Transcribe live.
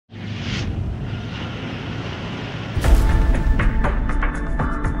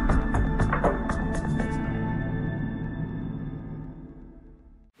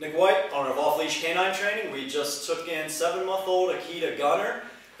off-leash canine training. We just took in 7-month-old Akita Gunner.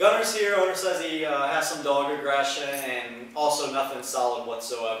 Gunner's here. Owner says he has some dog aggression and also nothing solid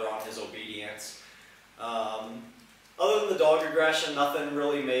whatsoever on his obedience. Other than the dog aggression, nothing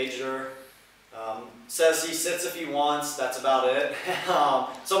really major. Says he sits if he wants, that's about it.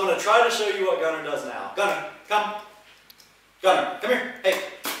 So I'm going to try to show you what Gunner does now. Gunner, come. Gunner, come here. Hey,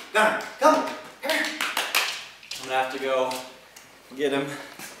 Gunner, come. Come here. I'm going to have to go get him.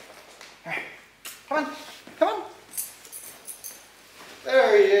 All right. Come on. Come on.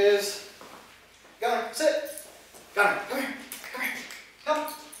 There he is. Gunner, sit. Gunner, come here. Come here.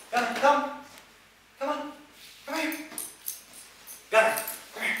 Come. Gunner, come. Come on. Come here. Gunner,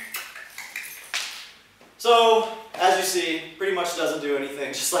 come here. So, as you see, pretty much doesn't do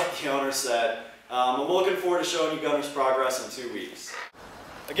anything, just like the owner said. I'm looking forward to showing you Gunner's progress in 2 weeks.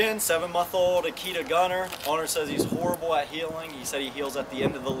 Again, 7-month-old Akita Gunner. Owner says he's horrible at heeling. He said he heels at the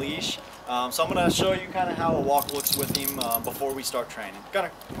end of the leash. So I'm going to show you kind of how a walk looks with him before we start training.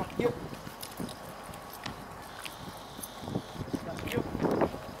 Gunner, come on, heel. Heel.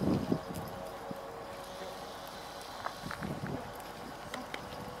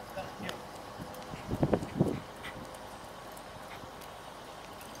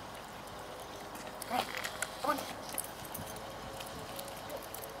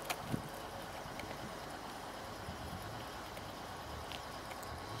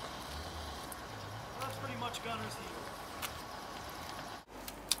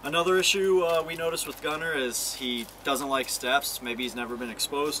 Another issue we noticed with Gunner is he doesn't like steps. Maybe he's never been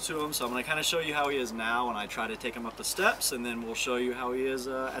exposed to them, so I'm going to kind of show you how he is now when I try to take him up the steps, and then we'll show you how he is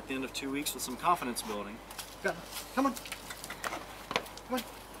at the end of 2 weeks with some confidence building. Gunner, come on. Come on.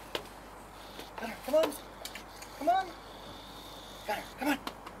 Gunner, come on. Come on. Gunner, come on.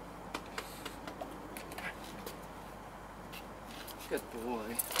 Good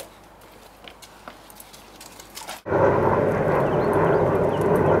boy.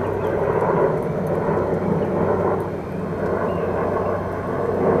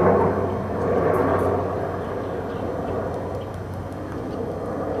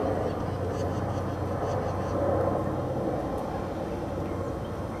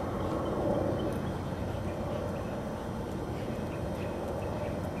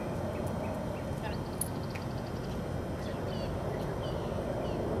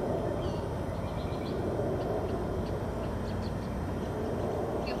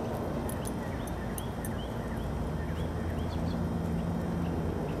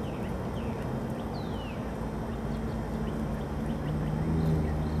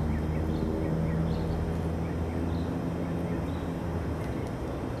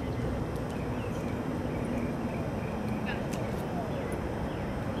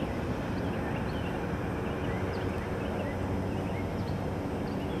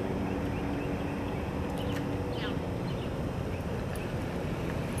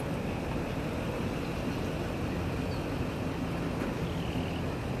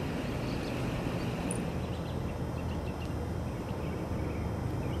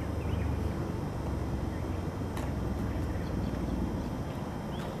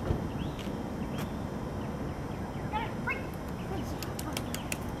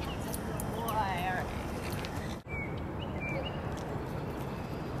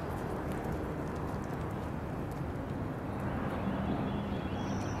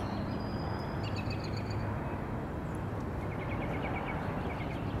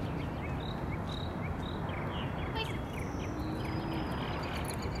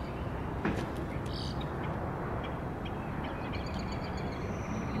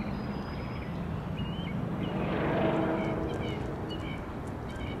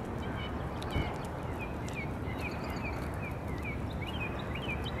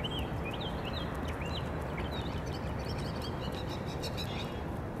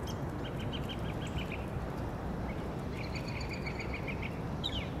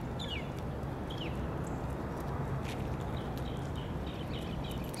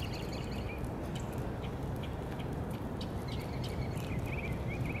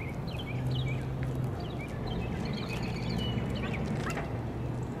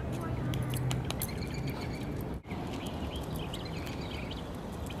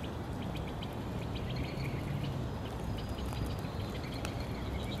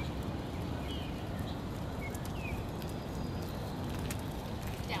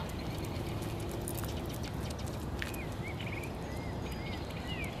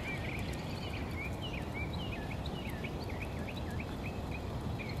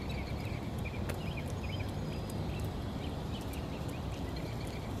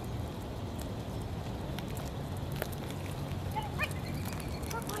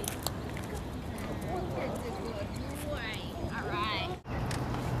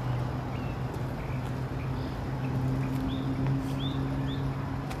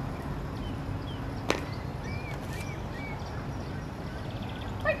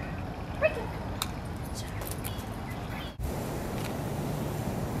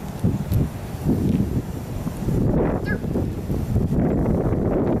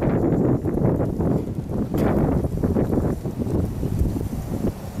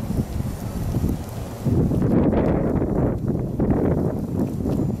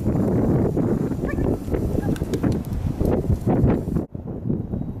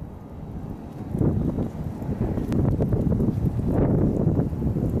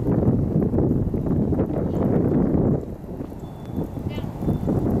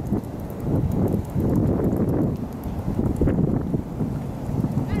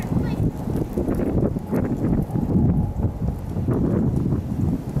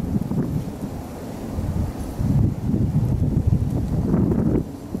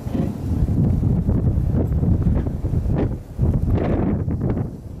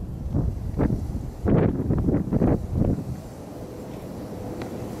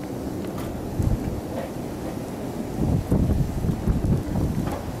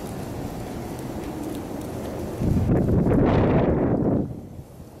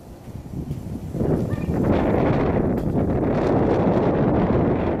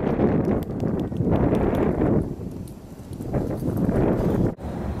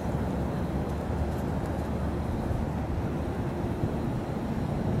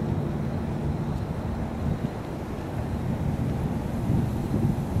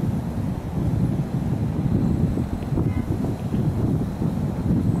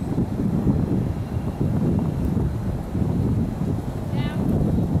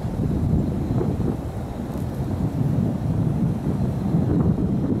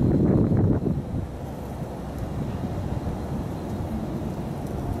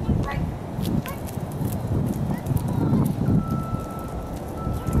 Right.